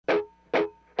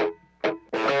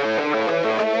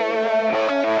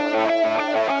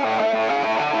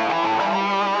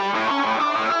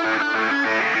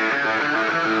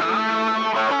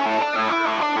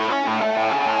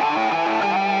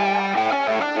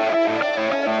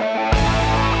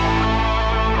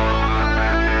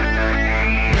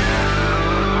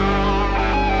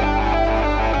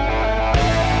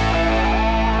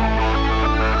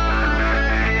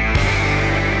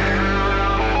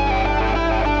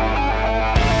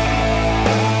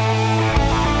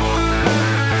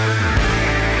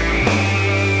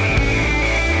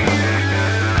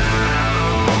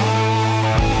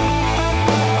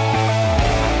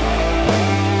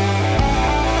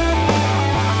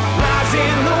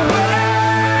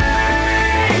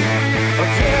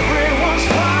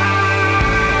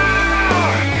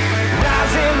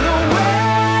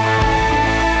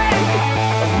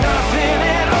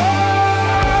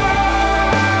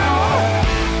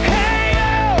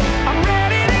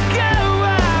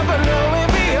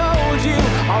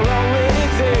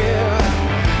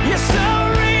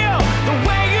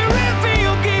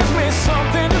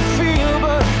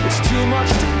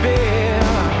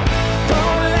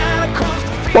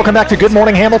Welcome back to Good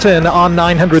Morning Hamilton on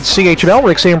 900 CHML.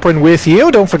 Rick Samprin with you.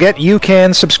 Don't forget, you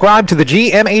can subscribe to the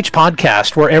GMH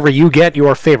podcast wherever you get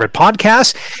your favorite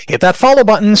podcasts. Hit that follow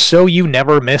button so you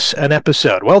never miss an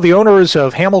episode. Well, the owners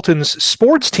of Hamilton's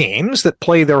sports teams that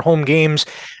play their home games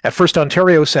at First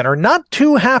Ontario Centre not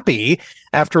too happy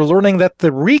after learning that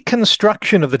the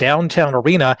reconstruction of the downtown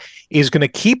arena is going to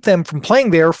keep them from playing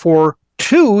there for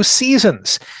 2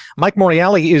 seasons. Mike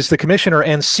Morreale is the commissioner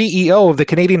and CEO of the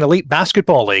Canadian Elite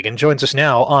Basketball League and joins us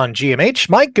now on GMH.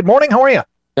 Mike, good morning. How are you?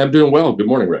 I'm doing well. Good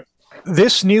morning, Rick.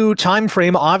 This new time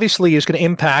frame obviously is going to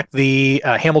impact the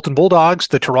Hamilton Bulldogs,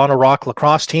 the Toronto Rock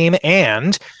lacrosse team,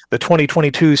 and the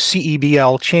 2022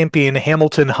 CEBL champion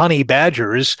Hamilton Honey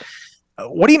Badgers.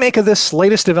 What do you make of this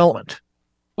latest development?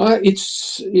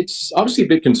 It's obviously a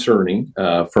bit concerning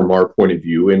from our point of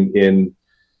view, and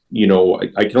you know,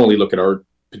 I can only look at our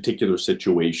particular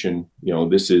situation. You know,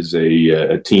 this is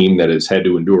a team that has had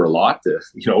to endure a lot,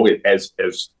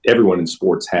 as everyone in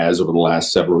sports has over the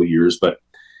last several years. But,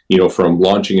 you know, from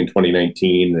launching in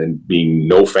 2019 and being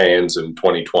no fans in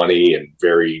 2020 and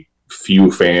very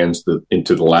few fans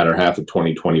into the latter half of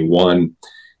 2021,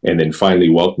 and then finally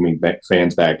welcoming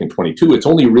fans back in 22, it's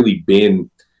only really been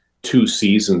 2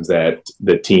 seasons that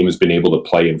the team has been able to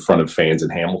play in front of fans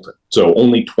in Hamilton. So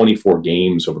only 24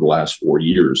 games over the last 4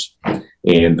 years.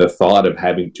 And the thought of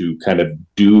having to kind of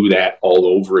do that all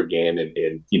over again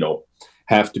and you know,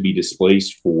 have to be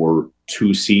displaced for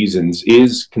 2 seasons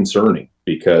is concerning,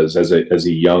 because as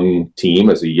a young team,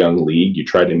 as a young league, you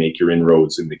try to make your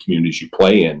inroads in the communities you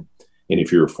play in. And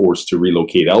if you're forced to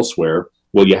relocate elsewhere,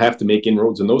 well, you have to make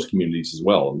inroads in those communities as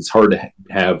well. And it's hard to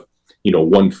have, you know,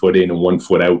 1 foot in and 1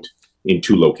 foot out in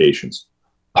 2 locations.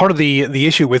 Part of the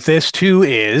issue with this, too,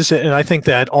 is, and I think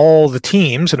that all the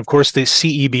teams, and of course the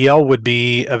CEBL would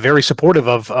be very supportive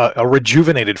of a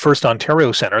rejuvenated First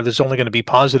Ontario Centre. There's only going to be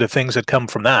positive things that come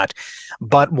from that.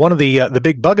 But one of the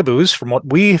big bugaboos, from what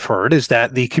we've heard, is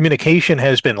that the communication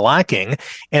has been lacking,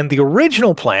 and the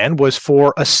original plan was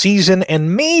for a season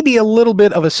and maybe a little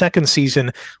bit of a second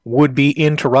season would be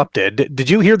interrupted. Did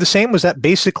you hear the same? Was that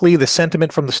basically the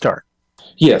sentiment from the start?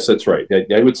 Yes, that's right.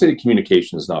 I would say the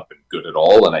communication has not been good at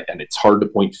all, and it's hard to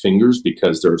point fingers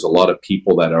because there's a lot of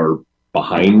people that are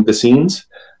behind the scenes,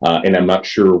 and I'm not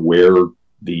sure where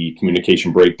the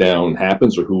communication breakdown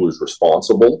happens or who is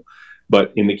responsible.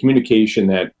 But in the communication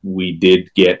that we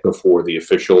did get before the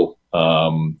official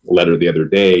letter the other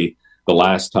day, the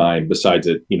last time, besides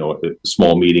a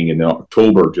small meeting in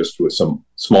October just with some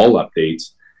small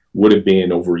updates, would have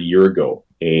been over a year ago.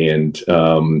 And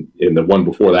the one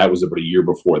before that was about a year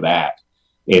before that.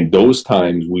 And those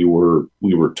times we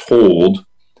were told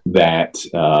that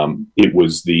it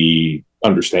was the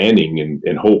understanding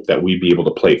and hope that we'd be able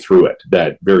to play through it.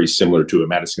 That very similar to a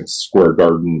Madison Square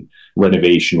Garden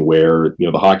renovation where, you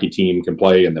know, the hockey team can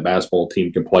play and the basketball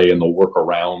team can play and they'll work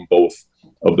around both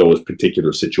of those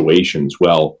particular situations.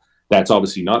 Well, that's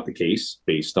obviously not the case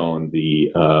based on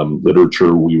the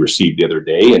literature we received the other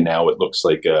day. And now it looks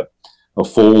like a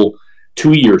full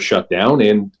 2-year shutdown.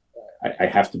 And I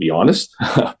have to be honest,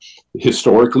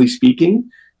 historically speaking,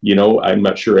 you know, I'm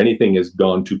not sure anything has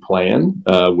gone to plan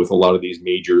with a lot of these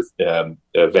major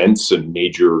events and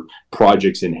major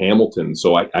projects in Hamilton.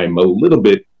 So I'm a little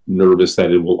bit nervous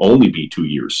that it will only be 2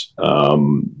 years.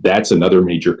 That's another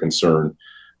major concern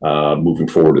moving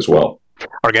forward as well.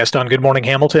 Our guest on Good Morning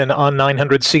Hamilton on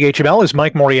 900 CHML is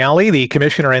Mike Morreale, the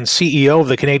commissioner and CEO of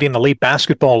the Canadian Elite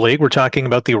Basketball League. We're talking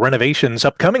about the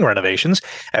upcoming renovations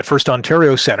at First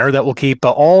Ontario Centre that will keep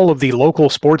all of the local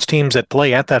sports teams that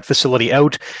play at that facility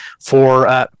out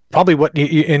for probably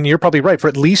and you're probably right, for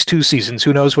at least 2 seasons.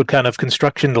 Who knows what kind of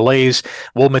construction delays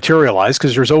will materialize,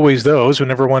 because there's always those when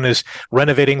everyone is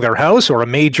renovating their house or a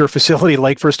major facility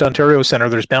like First Ontario Centre.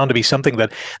 There's bound to be something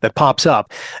that pops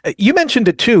up. You mentioned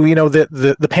it too, you know, that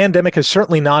the pandemic has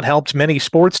certainly not helped many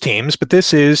sports teams, but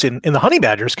this is, in the Honey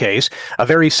Badgers case, a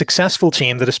very successful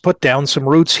team that has put down some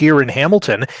roots here in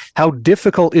Hamilton. How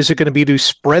difficult is it going to be to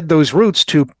spread those roots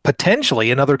to potentially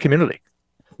another community?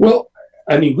 Well,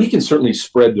 I mean, we can certainly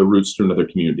spread the roots to another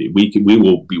community. We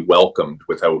will be welcomed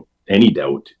without any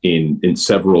doubt in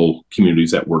several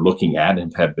communities that we're looking at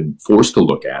and have been forced to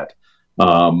look at.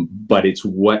 But it's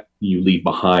what you leave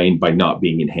behind by not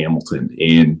being in Hamilton.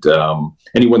 And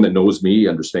anyone that knows me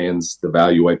understands the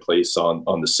value I place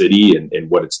on the city and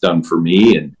what it's done for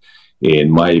me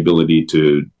and my ability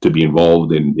to be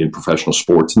involved in professional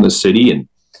sports in the city. And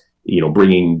you know,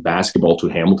 bringing basketball to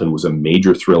Hamilton was a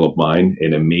major thrill of mine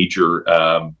and a major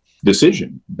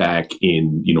decision back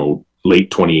in, you know,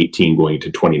 late 2018 going into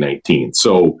 2019.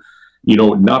 So, you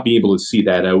know, not being able to see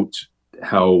that out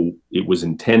how it was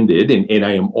intended, and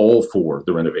I am all for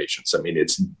the renovations. I mean,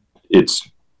 it's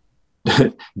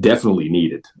definitely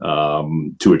needed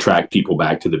to attract people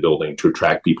back to the building, to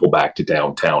attract people back to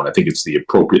downtown. I think it's the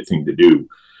appropriate thing to do.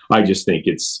 I just think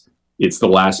it's the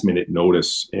last minute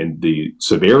notice and the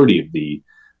severity of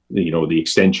the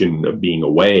extension of being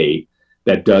away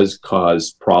that does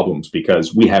cause problems,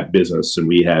 because we have business and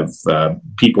we have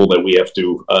people that we have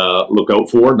to look out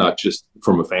for, not just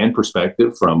from a fan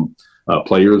perspective, from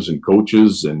players and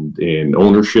coaches and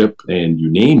ownership and you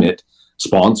name it,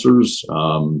 sponsors.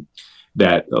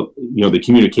 That the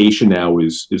communication now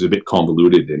is a bit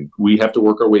convoluted, and we have to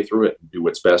work our way through it, do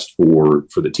what's best for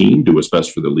the team, do what's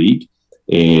best for the league,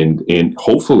 and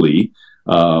hopefully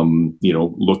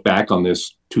look back on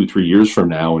this 2-3 years from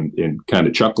now and kind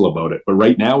of chuckle about it. But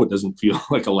right now, it doesn't feel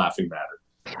like a laughing matter.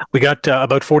 We got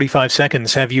about 45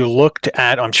 seconds. Have you looked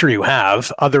at, I'm sure you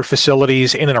have, other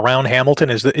facilities in and around Hamilton?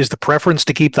 Is the preference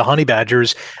to keep the Honey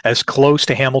Badgers as close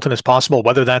to Hamilton as possible,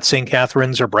 whether that's St.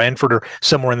 Catharines or Brantford or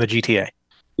somewhere in the GTA?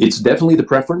 It's definitely the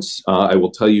preference. I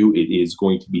will tell you, it is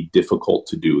going to be difficult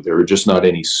to do. There are just not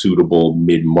any suitable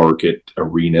mid-market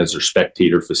arenas or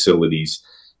spectator facilities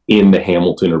in the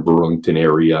Hamilton or Burlington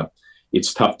area.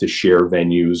 It's tough to share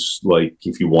venues, like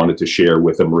if you wanted to share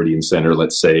with a Meridian Center,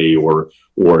 let's say, or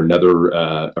another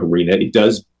arena. It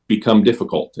does become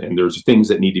difficult, and there's things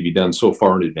that need to be done so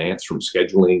far in advance, from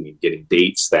scheduling and getting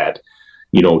dates, that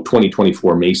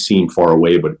 2024 may seem far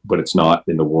away, but it's not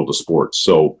in the world of sports.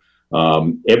 So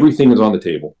everything is on the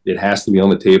table. It has to be on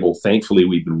the table. Thankfully,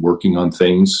 we've been working on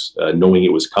things, knowing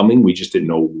it was coming. We just didn't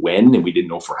know when, and we didn't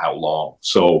know for how long.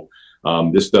 So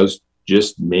this does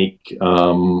just make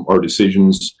our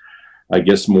decisions, I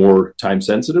guess, more time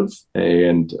sensitive,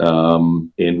 and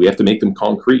we have to make them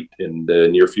concrete in the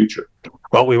near future.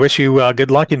 Well, we wish you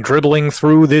good luck in dribbling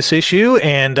through this issue,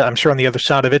 and I'm sure on the other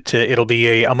side of it, it'll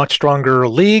be a much stronger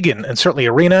league and certainly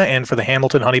arena, and for the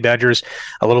Hamilton Honey Badgers,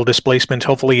 a little displacement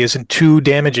hopefully isn't too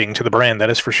damaging to the brand, that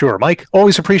is for sure. Mike,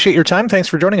 always appreciate your time. Thanks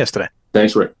for joining us today.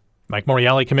 Thanks, Rick. Mike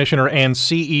Morreale, Commissioner and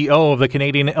CEO of the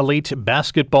Canadian Elite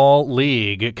Basketball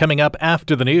League. Coming up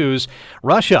after the news,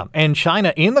 Russia and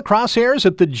China in the crosshairs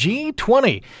at the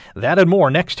G20. That and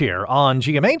more next here on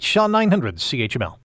GMH on 900 CHML.